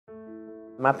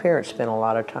My parents spent a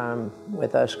lot of time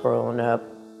with us growing up,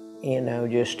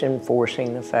 just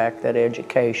enforcing the fact that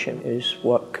education is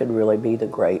what could really be the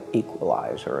great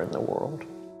equalizer in the world.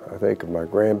 I think of my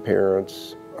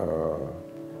grandparents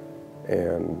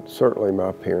and certainly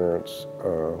my parents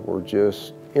were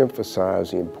just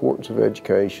emphasizing the importance of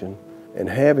education and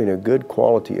having a good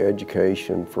quality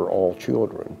education for all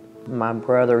children. My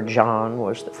brother John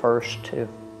was the first to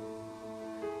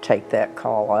take that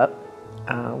call up.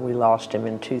 We lost him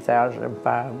in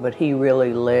 2005, but he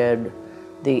really led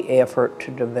the effort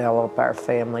to develop our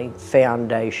family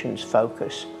foundation's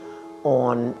focus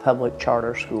on public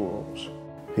charter schools.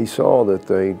 He saw that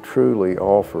they truly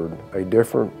offered a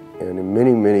different and in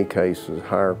many, many cases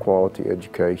higher quality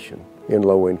education in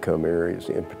low-income areas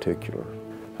in particular.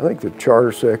 I think the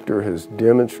charter sector has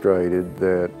demonstrated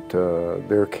that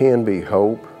there can be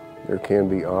hope, there can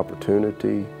be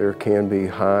opportunity, there can be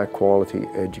high quality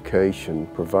education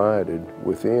provided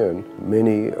within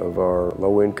many of our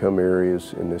low-income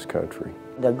areas in this country.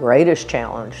 The greatest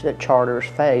challenge that charters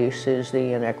face is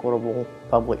the inequitable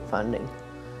public funding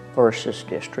versus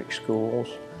district schools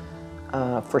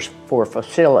for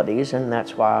facilities, and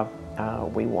that's why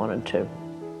we wanted to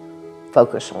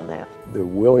focus on that. The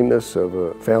willingness of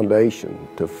a foundation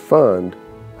to fund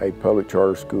a public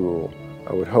charter school,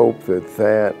 I would hope that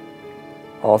that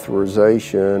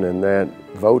authorization and that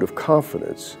vote of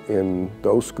confidence in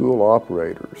those school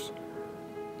operators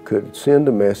could send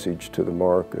a message to the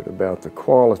market about the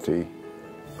quality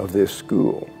of this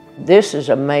school. This is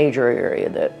a major area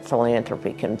that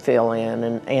philanthropy can fill in,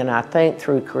 and I think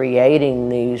through creating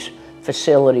these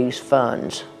facilities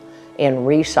funds and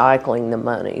recycling the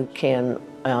money can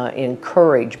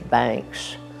encourage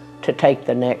banks to take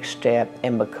the next step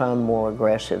and become more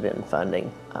aggressive in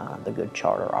funding the good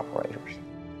charter operators.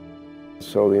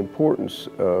 So the importance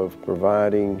of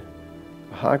providing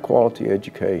a high quality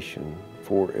education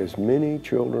for as many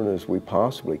children as we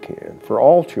possibly can, for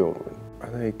all children, I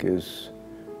think is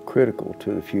critical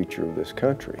to the future of this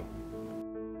country.